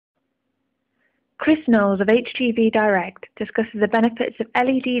Chris Knowles of HGV Direct discusses the benefits of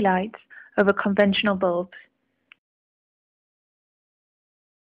LED lights over conventional bulbs.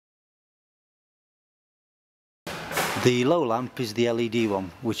 The low lamp is the LED one,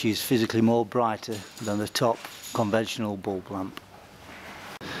 which is physically more brighter than the top conventional bulb lamp.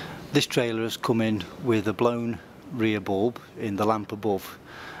 This trailer has come in with a blown rear bulb in the lamp above.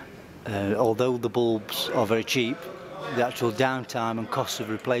 Although the bulbs are very cheap, the actual downtime and cost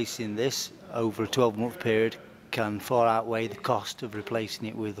of replacing this over a 12-month period can far outweigh the cost of replacing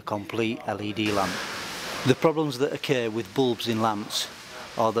it with a complete LED lamp. The problems that occur with bulbs in lamps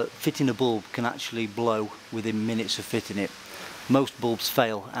are that fitting a bulb can actually blow within minutes of fitting it. Most bulbs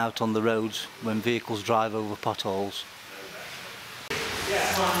fail out on the roads when vehicles drive over potholes. Yeah,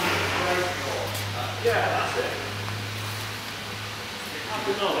 that's it. I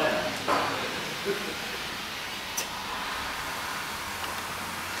don't know then.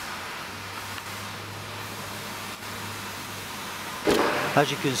 As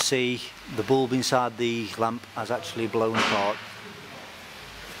you can see, the bulb inside the lamp has actually blown apart.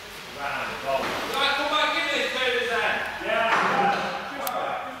 Right, come back in this baby then. Yeah.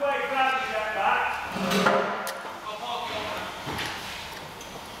 Just wait for that to get back. I'll park it over.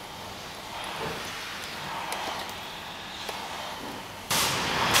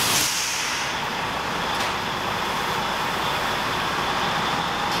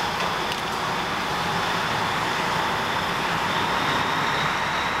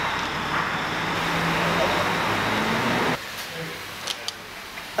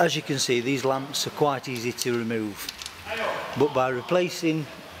 As you can see, these lamps are quite easy to remove, but by replacing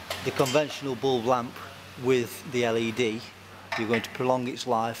the conventional bulb lamp with the LED, you're going to prolong its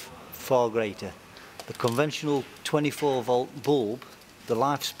life far greater. The conventional 24-volt bulb, the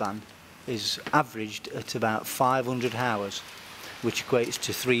lifespan is averaged at about 500 hours, which equates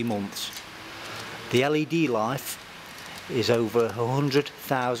to 3 months. The LED life is over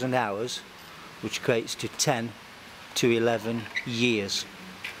 100,000 hours, which equates to 10 to 11 years.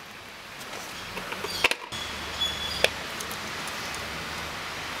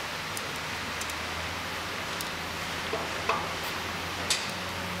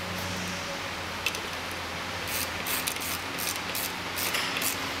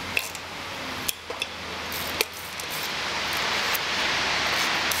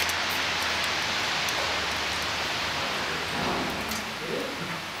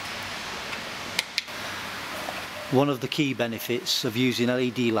 One of the key benefits of using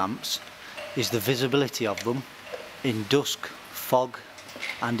LED lamps is the visibility of them in dusk, fog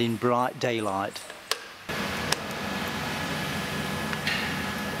and in bright daylight.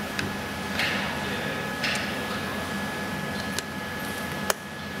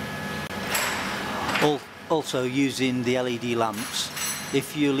 Also, using the LED lamps,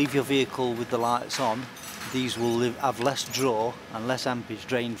 if you leave your vehicle with the lights on, these will have less draw and less ampage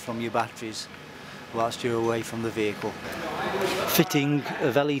drained from your batteries whilst you're away from the vehicle. Fitting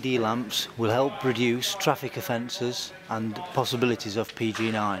of LED lamps will help reduce traffic offences and possibilities of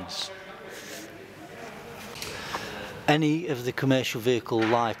PG9s. Any of the commercial vehicle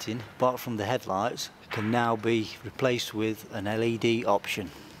lighting, apart from the headlights, can now be replaced with an LED option.